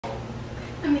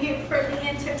I'm here for the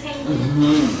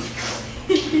entertainment.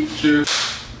 Sure.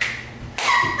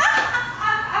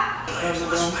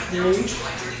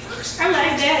 I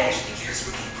like that.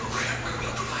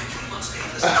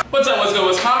 What's up, what's good,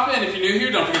 what's poppin'? If you're new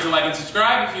here, don't forget to like and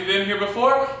subscribe. If you've been here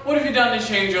before, what have you done to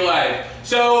change your life?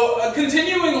 So,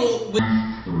 continuing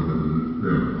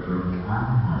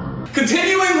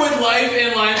with life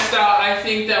and lifestyle, I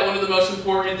think that one of the most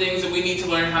important things that we need to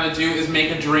learn how to do is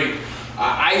make a drink.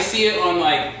 I see it on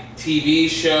like TV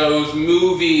shows,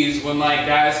 movies, when like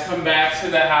guys come back to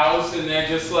the house and they're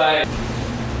just like,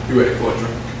 you ready for a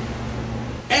drink?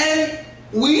 And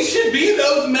we should be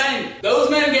those men. Those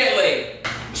men get laid.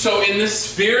 So in the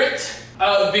spirit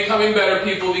of becoming better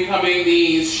people, becoming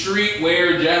the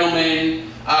streetwear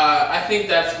gentleman, I think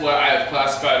that's what I've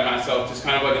classified myself, just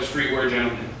kind of like a streetwear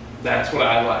gentleman. That's what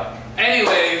I like.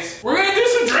 Anyways, we're gonna do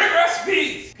some drink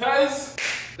recipes, because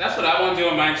that's what I want to do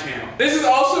on my channel. This is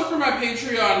also for my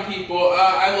Patreon people.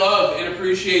 I love and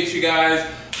appreciate you guys.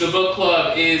 The book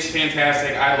club is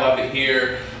fantastic. I love it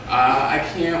here. I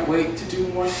can't wait to do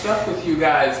more stuff with you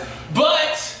guys.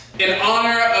 But in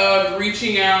honor of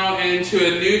reaching out into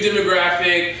a new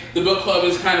demographic, the book club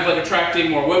is kind of like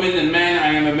attracting more women than men.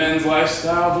 I am a men's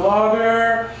lifestyle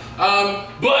vlogger.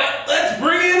 But let's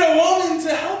bring in a woman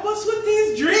to help us with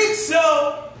these drinks,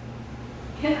 so.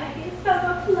 Can I get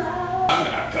some applause? I'm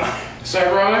not done. So I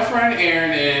brought my friend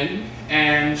Erin in,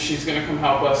 and she's gonna come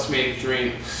help us make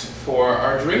drinks for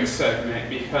our drink segment,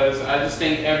 because I just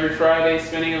think every Friday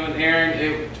spending it with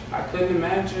Erin, I couldn't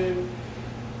imagine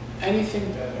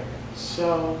anything better.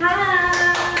 So.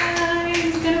 Hi!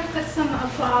 I'm gonna put some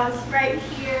applause right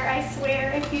here. I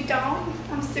swear, if you don't,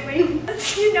 I'm suing.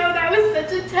 You know, that was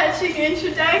such a touching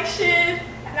introduction,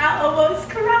 and I almost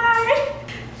cried.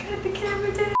 Cut the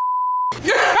camera down.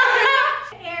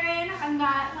 Erin, I'm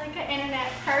not like an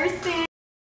internet person.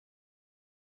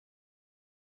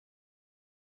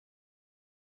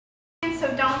 So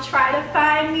don't try to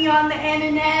find me on the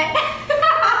internet.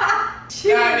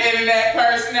 Not an internet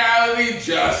personality,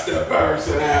 just a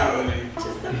personality.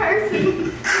 Just a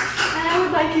person. And I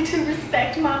would like you to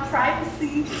respect my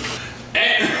privacy.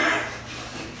 And,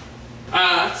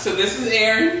 so this is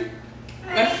Erin,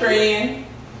 my friend,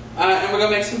 and we're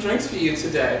gonna make some drinks for you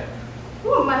today.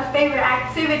 Ooh, my favorite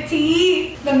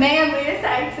activity. The manliest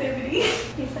activity.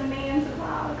 It's a man's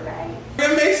vlog, right? We're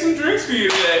gonna make some drinks for you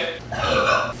today.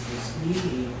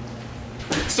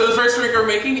 So the first drink we're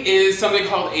making is something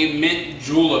called a mint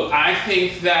julep. I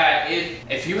think that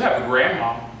if you have a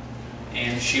grandma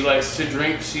and she likes to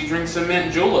drink, she drinks a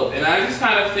mint julep. And I just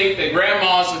kind of think that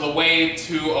grandmas are the way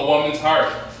to a woman's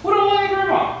heart. What do my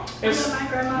grandma? I love my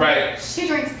grandma. Right. She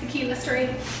drinks tequila straight.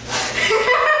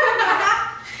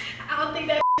 I don't think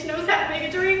that knows how to make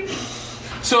a drink.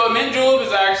 So a mint julep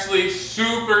is actually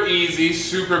super easy,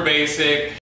 super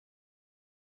basic.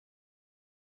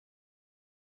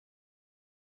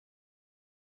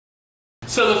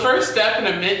 So the first step in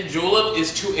a mint julep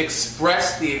is to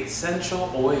express the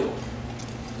essential oil.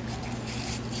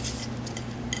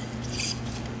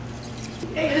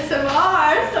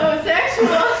 ASMR, so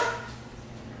sexual.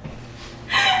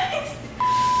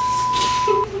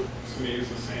 So we use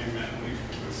the same mint leaf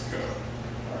for this cup.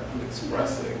 I'm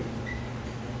expressing.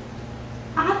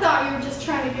 I thought you were just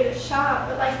trying to get a shot,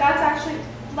 but like that's actually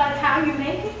like how you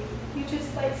make it? You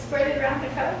just like spread it around the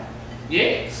cup?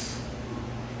 Yes.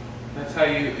 That's how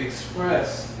you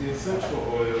express the essential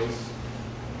oils.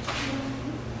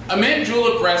 A mint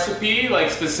julep recipe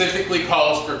like specifically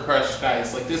calls for crushed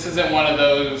ice. Like this isn't one of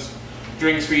those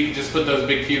drinks where you can just put those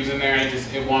big cubes in there and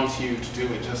it wants you to do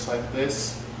it just like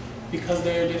this. Because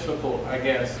they're difficult, I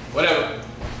guess. Whatever.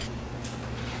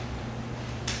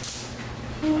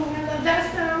 Oh, I love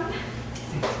that sound.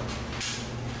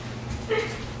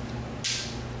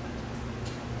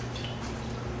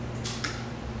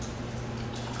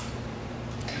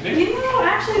 You know,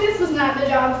 actually this was not the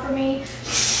job for me.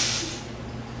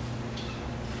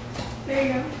 There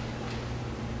you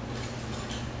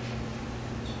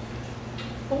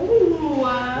go. Ooh.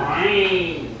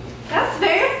 Wine. That's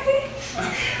fancy.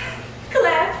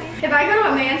 Classy. If I go to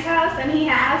a man's house and he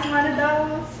has one of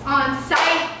those on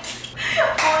site.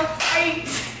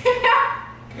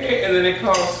 Okay, and then it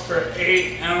calls for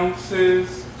 8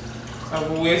 ounces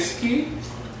of whiskey.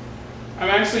 I'm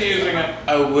actually using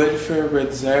a Woodford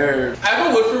Reserve. I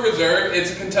have a Woodford Reserve.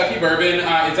 It's a Kentucky bourbon.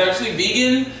 It's actually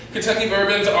vegan. Kentucky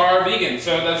bourbons are vegan,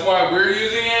 so that's why we're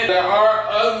using it. There are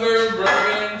other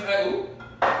bourbons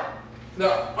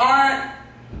that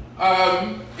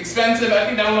aren't expensive. I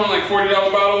think that was only like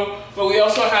 $40 bottle. But we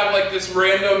also have like this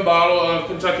random bottle of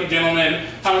Kentucky Gentleman.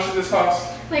 How much does this cost?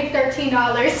 like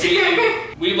 $13. See,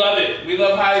 we love it. We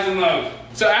love highs and lows.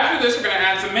 So after this, we're gonna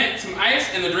add some mint, some ice,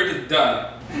 and the drink is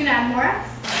done. I'm gonna add more ice.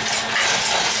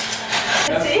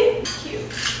 Let's see.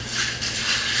 Cute.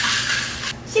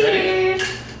 Cheers.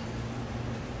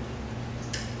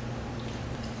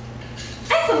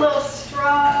 That's a little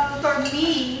strong for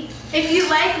me. If you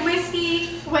like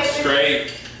whiskey,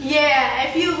 Straight. Yeah,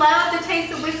 if you love the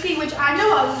taste of whiskey, which I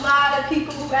know a lot of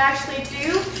people who actually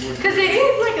do, because it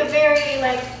is like a very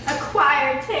like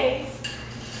acquired taste.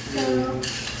 So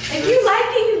if you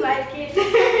like it, you like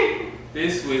it.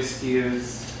 This whiskey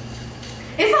is...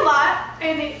 It's a lot,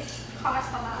 and it costs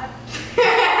a lot.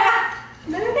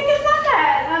 But I think it's not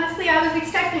bad. Honestly, I was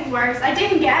expecting worse. I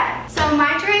didn't get. So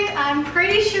my drink, I'm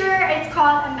pretty sure it's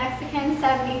called a Mexican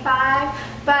 75,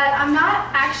 but I'm not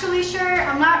actually sure.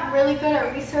 I'm not really good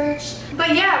at research.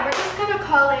 But yeah, we're just gonna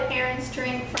call it Aaron's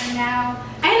drink for now.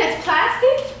 And it's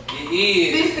plastic. It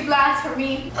is. This is the glass for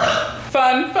me.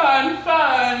 Fun, fun,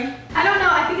 fun. I don't know,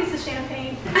 I think it's a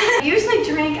champagne. I usually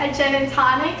drink a gin and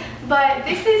tonic, but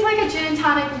this is like a gin and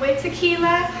tonic with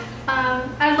tequila.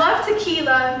 I love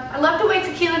tequila. I love the way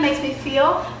tequila makes me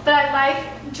feel, but I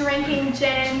like drinking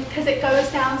gin because it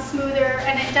goes down smoother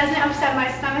and it doesn't upset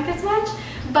my stomach as much.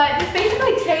 But this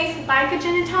basically tastes like a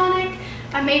gin and tonic.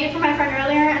 I made it for my friend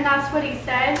earlier and that's what he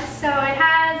said. So it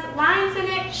has limes in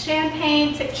it,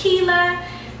 champagne, tequila,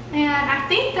 and I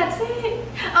think that's it.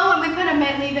 Oh, and we put a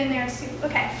mint leaf in there too.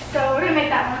 Okay, so we're gonna make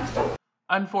that one.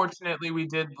 Unfortunately, we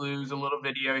did lose a little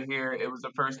video here. It was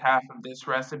the first half of this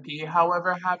recipe.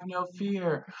 However, have no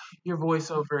fear. Your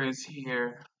voiceover is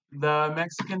here. The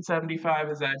Mexican 75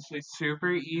 is actually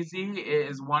super easy. It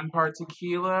is 1 part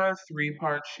tequila, 3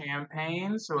 parts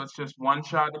champagne. So it's just 1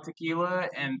 shot of tequila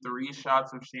and 3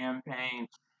 shots of champagne.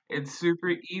 It's super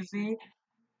easy,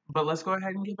 but let's go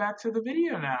ahead and get back to the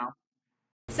video now.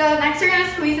 So next we're gonna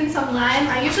squeeze in some lime.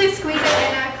 I usually squeeze it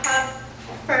in a cup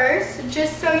first,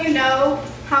 just so you know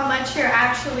how much you're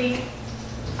actually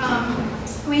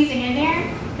squeezing in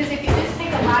there. Because if you just take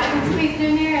a lime and squeeze it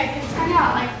in there, it can turn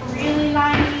out like really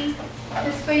limey.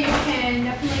 This way you can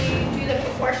definitely do the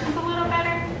proportions a little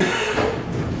better.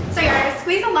 So yeah,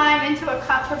 squeeze a lime into a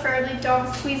cup, preferably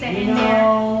don't squeeze it in there.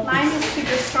 Lime is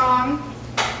super strong.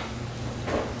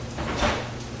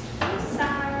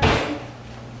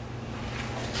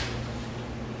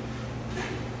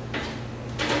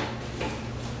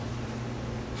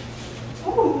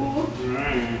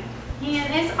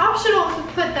 And it's optional to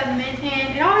put the mint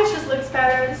in. It always just looks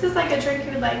better. This is like a drink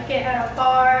you would like get at a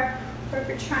bar or if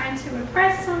you're trying to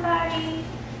impress somebody,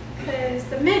 because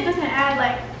the mint doesn't add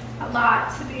like a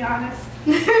lot, to be honest.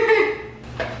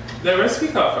 The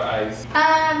recipe called for ice.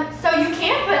 So you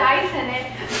can put ice in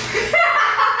it.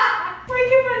 We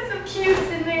can put some cubes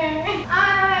in there.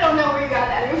 I don't know where you got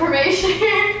that information.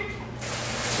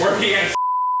 Working at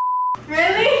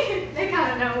Really? They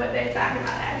kind of know what they're talking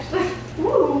about, actually.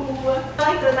 Ooh, I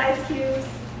like those ice cubes.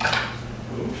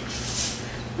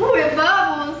 Ooh, it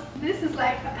bubbles. This is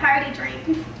like a party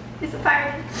drink. It's a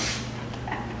party.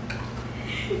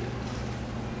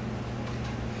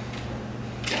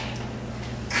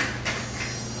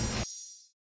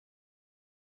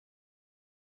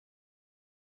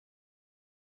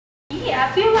 Yeah,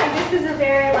 I feel like this is a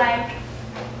very like,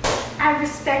 I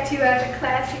respect you as a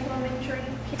classy woman drink.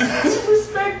 I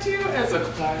respect you as a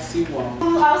classy woman.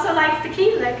 Who also likes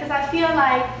tequila, because I feel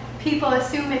like people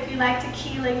assume if you like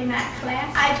tequila, you're not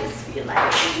classy. I just feel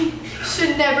like you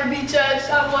should never be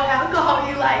judged on what alcohol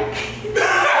you like.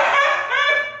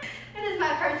 That is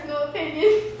my personal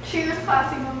opinion. Cheers,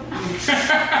 classy women.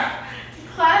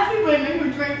 Classy women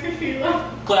who drink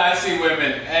tequila. Classy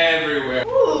women everywhere.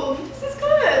 Ooh, this is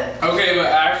good. Okay, but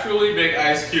actually, big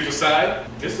ice cube aside,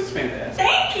 this is fantastic.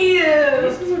 Thank you.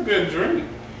 This is a good drink.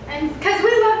 And because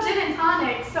we love gin and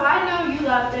tonic, so I know you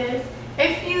love this.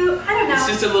 If you, I don't know. It's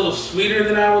just a little sweeter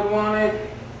than I would want it.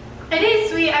 It is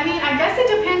sweet. I mean, I guess it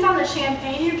depends on the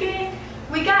champagne you get.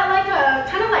 We got like a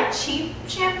kind of like cheap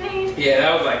champagne. Yeah,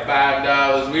 that was like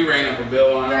 $5. We ran up a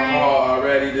bill on alcohol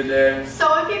already today.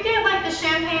 So if you get like the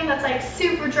champagne that's like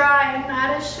super dry and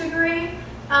not as sugary,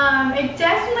 it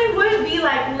definitely would be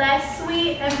like less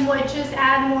sweet and would just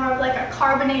add more of like a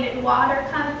carbonated water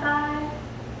kind of vibe.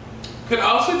 Could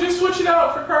also just switch it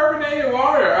out for carbonated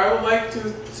water. I would like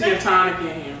to see a tonic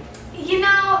in here. You know,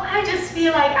 I just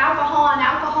feel like alcohol on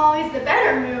alcohol is the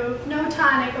better move. No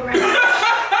tonic around.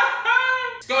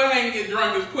 Let's go ahead and get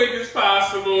drunk as quick as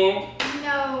possible. You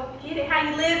know, get it how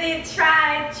you live it.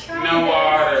 Try no this.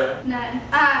 Water. None.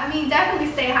 I mean,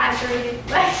 definitely stay hydrated,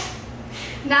 but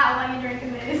not while you're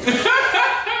drinking this.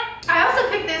 I also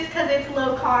picked this because it's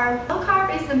low carb. Low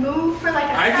carb is the move for like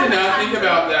a I did not think drink.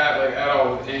 about that like at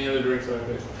all with any other drinks like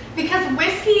this. Because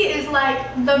whiskey is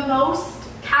like the most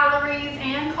calories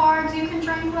and carbs you can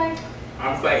drink. Like,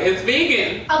 I was like, it's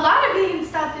vegan. a lot of vegan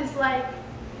stuff is like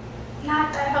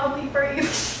not that healthy for you.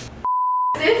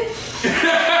 This.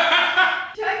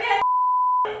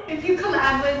 If you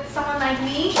collab with someone like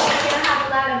me, you're gonna have a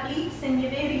lot of bleeps in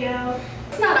your video.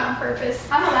 It's not on purpose.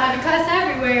 I'm allowed to cuss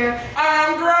everywhere.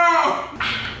 I'm grown.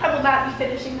 I will not be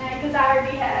finishing that because I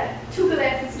already had 2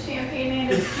 glasses of champagne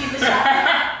and a tequila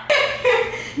shot.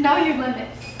 Know your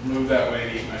limits. Move that way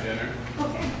to eat my dinner.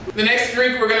 Okay. The next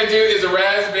drink we're gonna do is a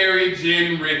raspberry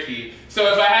gin Ricky.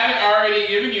 So if I haven't already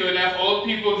given you enough old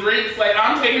people drinks, like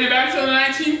I'm taking it back to the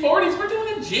 1940s, we're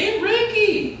doing a gin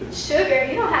Ricky. Sugar.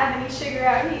 You don't have any sugar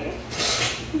out here.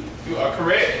 You are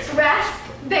correct.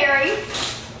 Raspberry.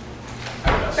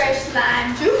 Fresh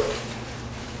lime juice.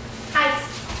 Ice.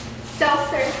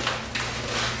 Seltzer.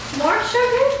 More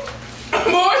sugar.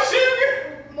 More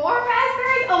sugar? More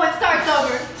raspberries? Oh, it starts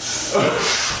over.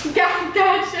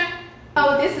 Gotcha.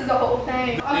 Oh, this is the whole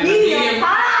thing. A medium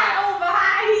pie over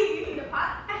high heat. You need a pot.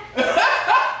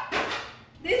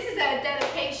 This is a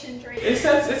dedication drink. It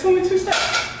says it's only 2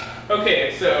 steps.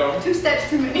 Okay, so 2 steps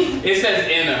too many. it says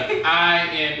Inna.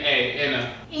 I-N-A.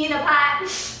 Inna. In a pot.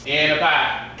 In a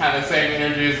pie. Kind of same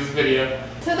energy as this video.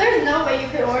 So there's no way you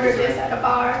could order this at a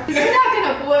bar. You're not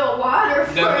gonna boil water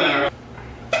for you.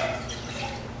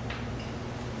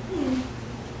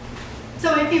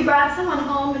 So if you brought someone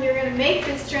home and you're gonna make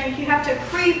this drink, you have to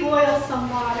pre-boil some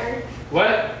water.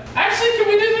 What? Actually, can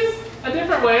we do this a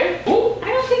different way? Ooh. I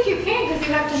don't think you can because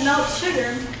you have to melt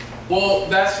sugar. Well,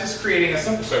 that's just creating a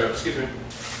simple syrup. Excuse me.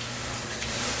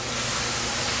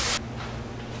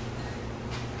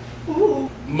 Ooh.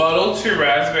 Muddle 2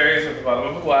 raspberries at the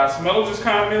bottom of a glass. Muddle just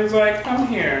kind of means like, come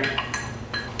here.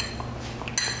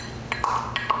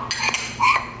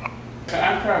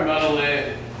 After I muddle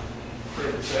it,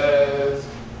 it says,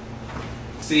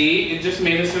 see, it just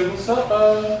made a simple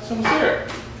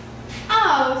syrup.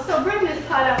 Oh, so bring this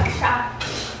pot out the shop.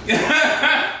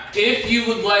 If you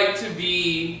would like to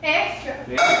be Extra.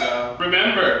 there you go.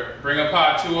 Remember, bring a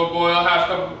pot to a boil, half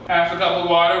a cup of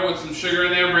water with some sugar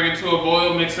in there, bring it to a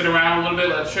boil, mix it around a little bit,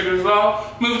 let the sugar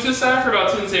dissolve, move it to the side for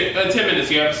about 10 minutes.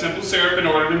 You have a simple syrup in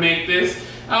order to make this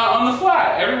on the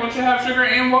fly. Everyone should have sugar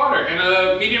and water in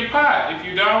a medium pot. If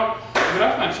you don't, get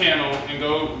off my channel and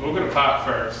go get a pot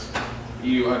first.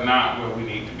 You are not where we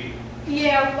need to be.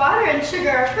 Yeah, water and sugar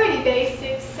are pretty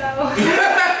basic, so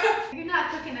you're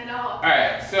not cooking at all.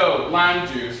 Alright, so lime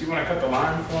juice. You want to cut the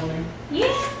lime for me?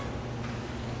 Yeah.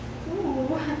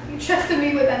 Ooh, you trusted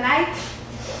me with a knife?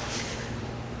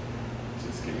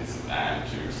 Just give me some lime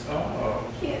juice. Oh.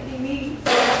 Can't be me.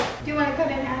 Do you want to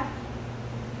cut it in half?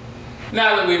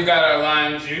 Now that we've got our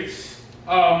lime juice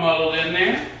all muddled in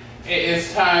there, it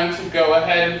is time to go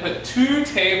ahead and put 2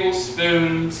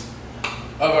 tablespoons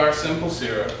of our simple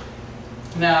syrup.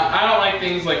 Now, I don't like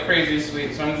things like crazy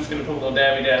sweet, so I'm just going to put a little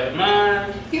dabby dab in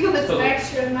mine. You can put some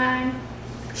extra in mine.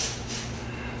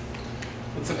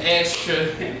 Put some extra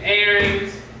in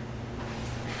Aaron's.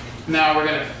 Now we're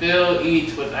going to fill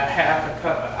each with a half a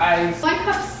cup of ice. 1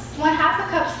 half a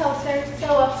cup seltzer,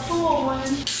 so a full one.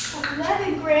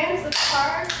 11 grams of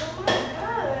carbs. Oh my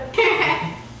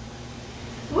god.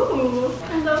 Ooh,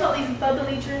 I love all these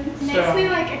bubbly drinks. Makes me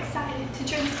like excited to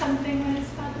drink something when it's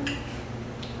bubbly.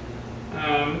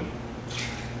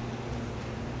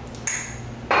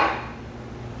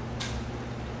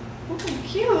 Ooh,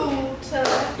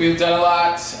 cute. We've done a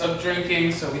lot of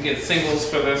drinking, so we get singles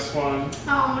for this one.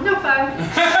 Oh, no fun.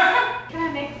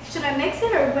 Should I mix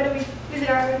it or is it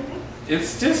already mixed?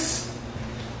 It's just...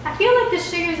 I feel like the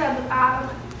sugar's at the bottom.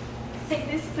 Take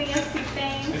this fancy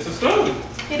thing. It's a spoon.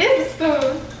 It is a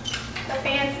spoon. A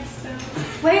fancy spoon.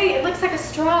 Wait, it looks like a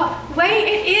straw. Wait,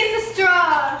 it is a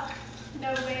straw.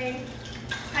 No way.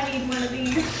 I need one of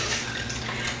these.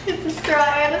 It's a straw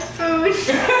and a spoon.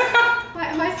 Why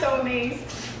am I so amazed?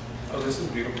 Oh, this is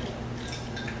beautiful.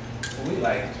 We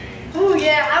like gin. Oh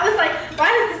yeah, I was like,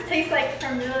 why does this taste like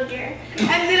familiar?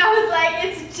 And then I was like,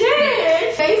 it's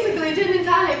gin! Basically gin and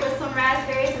tonic with some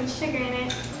raspberries and sugar in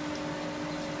it.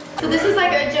 So this is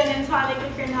like a gin and tonic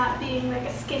if you're not being like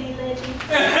a skinny legend.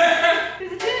 Because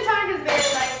the gin and tonic is very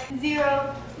like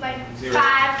zero 5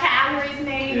 calories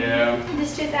maybe. Yeah. And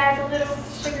this just adds a little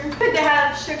sugar. Good to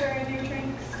have sugar in your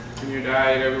drinks. In your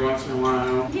diet every once in a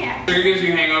while. Yeah. Sugar gives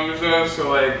you hangovers though, so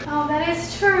like... Oh, that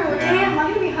is true. Yeah. Damn, am I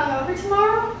gonna be hungover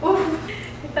tomorrow? Ooh,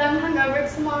 if I'm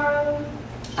hungover tomorrow.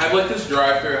 I'd like this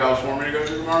drive-thru housewarming to go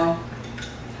through tomorrow.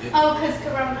 Yeah. Oh, because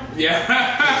Corona. Yeah.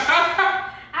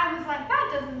 I was like,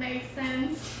 that doesn't make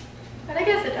sense. But I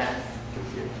guess it does.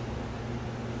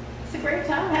 It's a great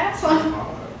time to have some.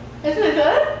 Isn't it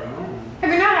good?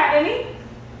 Have you not had any?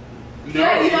 No.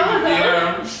 Yeah, you don't know.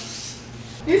 Yeah.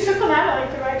 You took them out at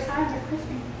like the right time. They're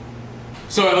crispy.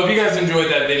 So I hope you guys enjoyed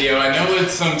that video. I know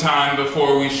it's some time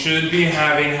before we should be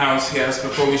having house guests,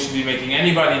 before we should be making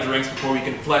anybody drinks, before we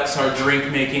can flex our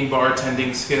drink making,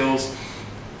 bartending skills.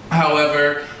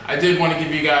 However, I did want to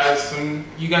give you guys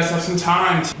have some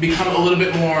time to become a little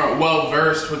bit more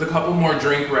well-versed with a couple more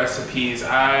drink recipes.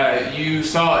 You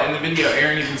saw in the video,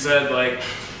 Aaron even said, like,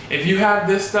 if you have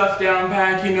this stuff down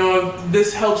pat, you know,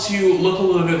 this helps you look a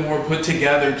little bit more put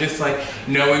together, just like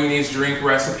knowing these drink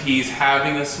recipes,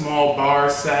 having a small bar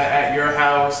set at your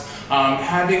house,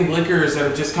 having liquors that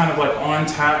are just kind of like on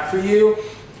tap for you.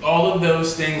 All of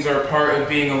those things are part of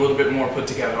being a little bit more put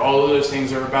together. All of those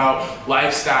things are about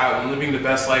lifestyle and living the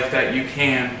best life that you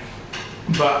can.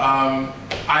 But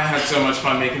I had so much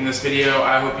fun making this video.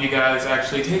 I hope you guys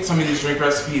actually take some of these drink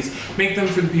recipes, make them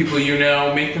for the people you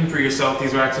know, make them for yourself.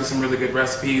 These are actually some really good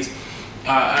recipes.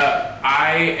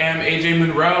 I am AJ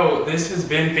Monroe. This has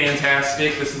been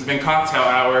fantastic. This has been Cocktail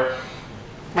Hour.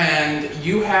 And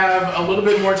you have a little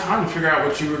bit more time to figure out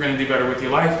what you were going to do better with your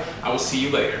life. I will see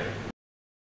you later.